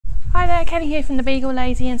there, Kelly here from the Beagle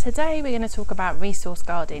Lady, and today we're going to talk about resource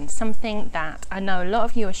guarding, something that I know a lot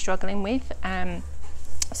of you are struggling with.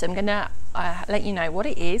 So I'm going to let you know what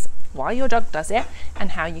it is, why your dog does it,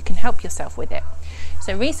 and how you can help yourself with it.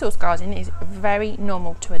 So resource guarding is very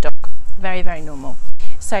normal to a dog, very, very normal.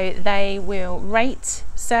 So they will rate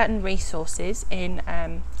certain resources in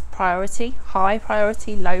priority, high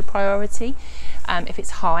priority, low priority. If it's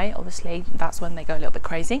high, obviously that's when they go a little bit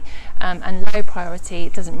crazy, and low priority,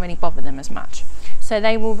 it doesn't really bother them as much. So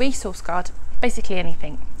they will resource guard basically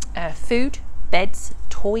anything, food, beds,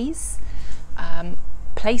 toys,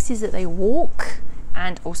 places that they walk,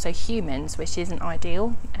 and also humans, which isn't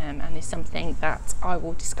ideal, and is something that I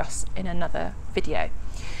will discuss in another video.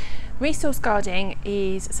 Resource guarding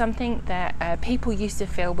is something that people used to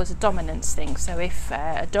feel was a dominance thing. So if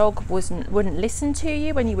a dog wouldn't listen to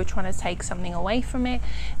you when you were trying to take something away from it,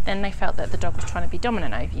 then they felt that the dog was trying to be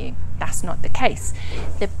dominant over you. That's not the case.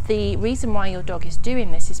 The reason why your dog is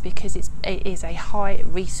doing this is because it is a high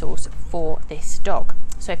resource for this dog.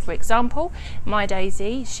 So for example, my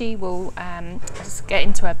Daisy, she will get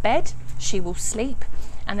into her bed, she will sleep,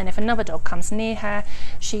 and then if another dog comes near her,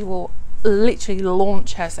 she will literally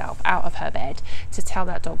launch herself out of her bed to tell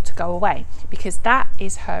that dog to go away, because that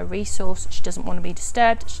is her resource. She doesn't want to be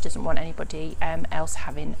disturbed, she doesn't want anybody else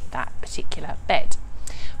having that particular bed.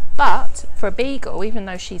 But for a Beagle, even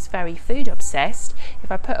though she's very food obsessed,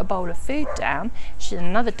 if I put a bowl of food down,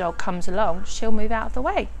 another dog comes along, she'll move out of the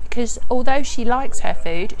way, because although she likes her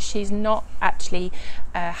food, she's not actually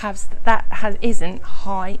isn't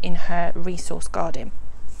high in her resource guarding.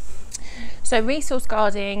 So resource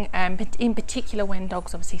guarding, in particular when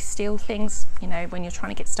dogs obviously steal things, you know, when you're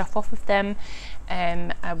trying to get stuff off of them,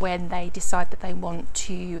 when they decide that they want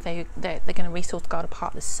to, they're going to resource guard a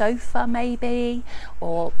part of the sofa maybe,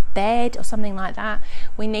 or bed or something like that,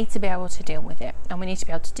 we need to be able to deal with it, and we need to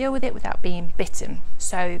be able to deal with it without being bitten.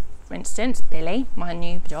 So for instance, Billy, my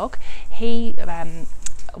new dog, he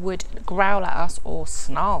would growl at us, or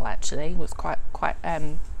snarl actually, was quite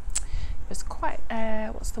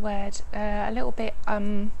what's the word, a little bit I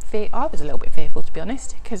was a little bit fearful, to be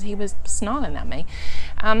honest, because he was snarling at me.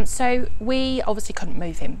 So we obviously couldn't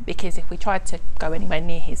move him, because if we tried to go anywhere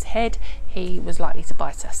near his head, he was likely to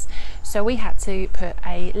bite us. So we had to put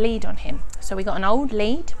a lead on him. So we got an old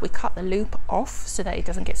lead, we cut the loop off so that he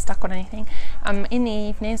doesn't get stuck on anything. In the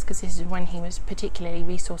evenings, because this is when he was particularly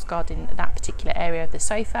resource guarding that particular area of the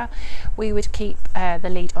sofa, we would keep the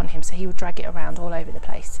lead on him, so he would drag it around all over the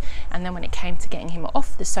place. And then when it came to getting him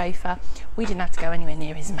off the sofa, we didn't have to go anywhere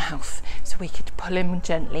near his mouth, so we could pull him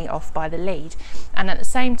gently off by the lead. And at the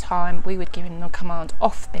same time, we would give him the command,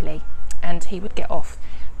 off Billy, and he would get off.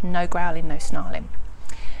 No growling, no snarling.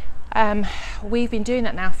 We've been doing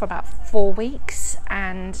that now for about 4 weeks,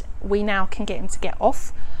 and we now can get him to get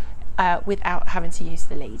off without having to use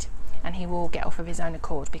the lead, and he will get off of his own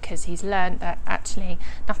accord, because he's learned that actually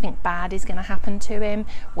nothing bad is going to happen to him.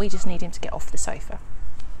 We just need him to get off the sofa.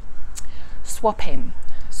 Swap him,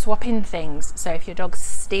 swapping things. So if your dog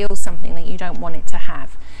steals something that you don't want it to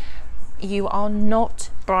have, you are not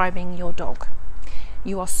bribing your dog,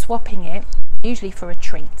 you are swapping it, usually for a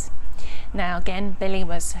treat. Now again, Billy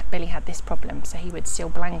had this problem, so he would steal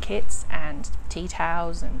blankets and tea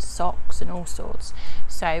towels and socks and all sorts.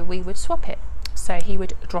 So we would swap it. So he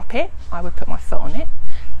would drop it, I would put my foot on it,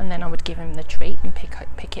 and then I would give him the treat and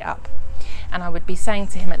pick it up. And I would be saying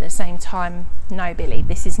to him at the same time, no Billy,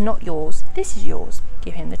 this is not yours, this is yours,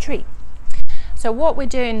 give him the treat. So what we're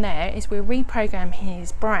doing there is we're reprogramming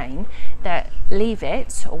his brain that leave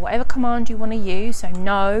it, or whatever command you want to use, so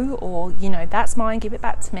no, or you know, that's mine, give it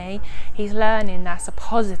back to me. He's learning that's a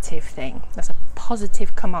positive thing, that's a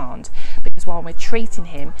positive command, because while we're treating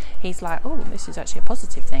him, he's like, oh, this is actually a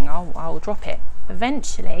positive thing, I'll drop it.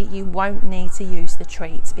 Eventually you won't need to use the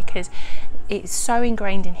treats, because it's so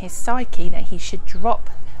ingrained in his psyche that he should drop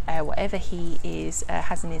whatever he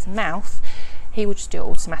has in his mouth. He will just do it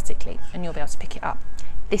automatically, and you'll be able to pick it up.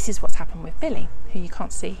 This is what's happened with Billy, who you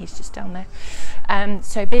can't see, he's just down there.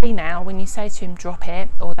 So Billy now, when you say to him, drop it,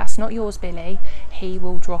 or that's not yours Billy, he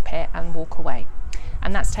will drop it and walk away.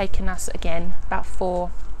 And that's taken us, again, about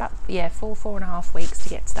 4.5 weeks to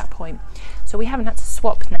get to that point. So we haven't had to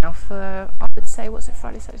swap now for, I would say, what's it,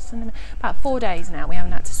 Friday, Saturday, Sunday? About 4 days now we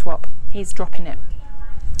haven't had to swap. He's dropping it.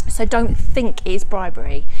 So don't think it's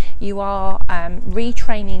bribery. You are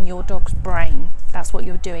retraining your dog's brain. That's what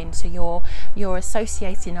you're doing. So you're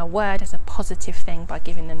associating a word as a positive thing by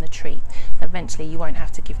giving them the treat. Eventually you won't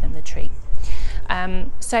have to give them the treat.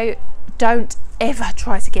 So don't ever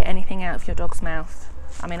try to get anything out of your dog's mouth.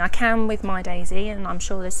 I mean, I can with my Daisy, and I'm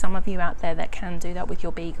sure there's some of you out there that can do that with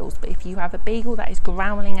your Beagles, but if you have a Beagle that is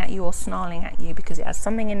growling at you or snarling at you because it has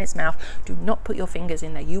something in its mouth, do not put your fingers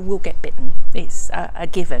in there. You will get bitten. It's a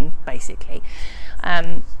given, basically.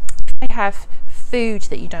 If they have food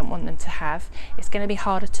that you don't want them to have, it's going to be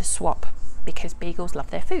harder to swap because Beagles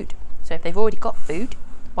love their food. So if they've already got food,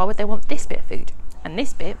 why would they want this bit of food? And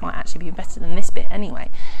this bit might actually be better than this bit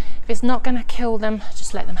anyway. If it's not going to kill them,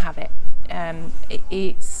 just let them have it.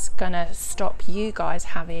 It's going to stop you guys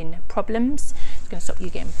having problems. It's going to stop you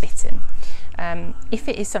getting bitten. If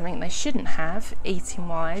it is something they shouldn't have, eating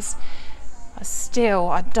wise, still,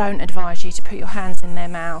 I don't advise you to put your hands in their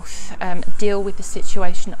mouth. Deal with the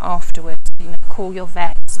situation afterwards. You know, call your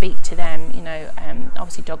vet, speak to them. You know,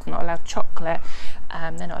 obviously dogs are not allowed chocolate.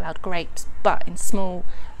 They're not allowed grapes, but in small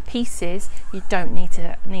pieces, you don't need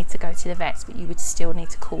to go to the vets, but you would still need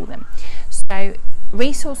to call them. So,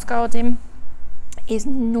 resource guarding is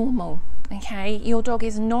normal. Okay, your dog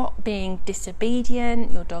is not being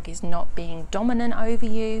disobedient, your dog is not being dominant over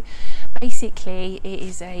you. Basically, it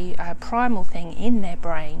is a primal thing in their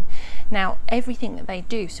brain. Now, everything that they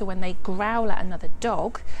do, so when they growl at another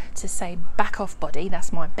dog to say, back off buddy,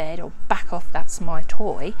 that's my bed, or back off, that's my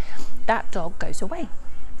toy, that dog goes away.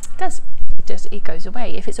 It goes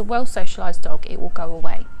away. If it's a well socialized dog, it will go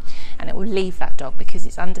away and it will leave that dog because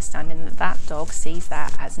it's understanding that that dog sees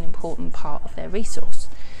that as an important part of their resource.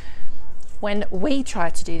 When we try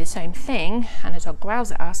to do the same thing and a dog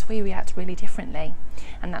growls at us, we react really differently,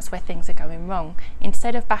 and that's where things are going wrong.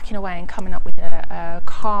 Instead of backing away and coming up with a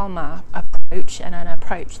calmer approach, and an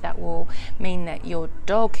approach that will mean that your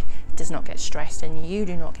dog does not get stressed and you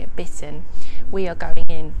do not get bitten, we are going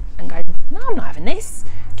in and going, no, I'm not having this,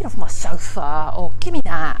 get off my sofa, or give me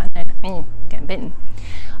that, and then getting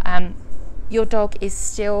bitten. Your dog is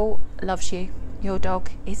still loves you. Your dog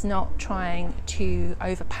is not trying to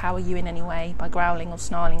overpower you in any way by growling or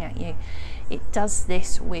snarling at you. It does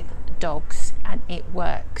this with dogs and it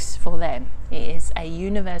works for them. It is a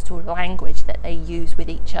universal language that they use with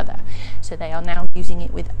each other. So they are now using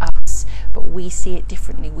it with us, but we see it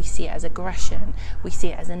differently. We see it as aggression. We see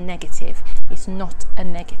it as a negative. It's not a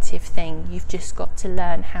negative thing. You've just got to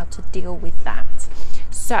learn how to deal with that.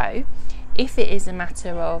 So if it is a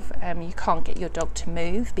matter of you can't get your dog to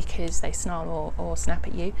move because they snarl or snap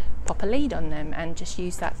at you, pop a lead on them and just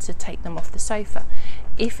use that to take them off the sofa.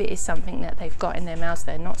 If it is something that they've got in their mouths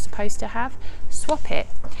they're not supposed to have, swap it.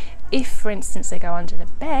 If, for instance, they go under the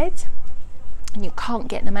bed and you can't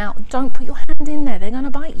get them out, don't put your hand in there. They're going to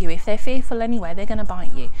bite you. If they're fearful anyway, they're going to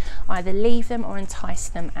bite you. Either leave them or entice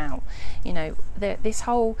them out. You know, this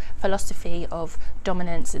whole philosophy of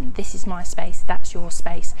dominance and this is my space, that's your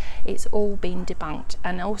space, it's all been debunked,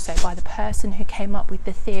 and also by the person who came up with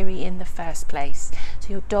the theory in the first place.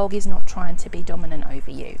 So your dog is not trying to be dominant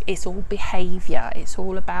over you. It's all behavior. It's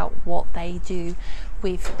all about what they do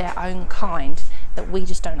with their own kind that we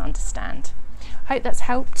just don't understand. Hope that's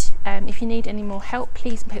helped. If you need any more help,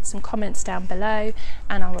 please put some comments down below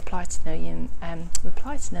and I'll reply to them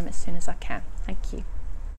as soon as I can. Thank you.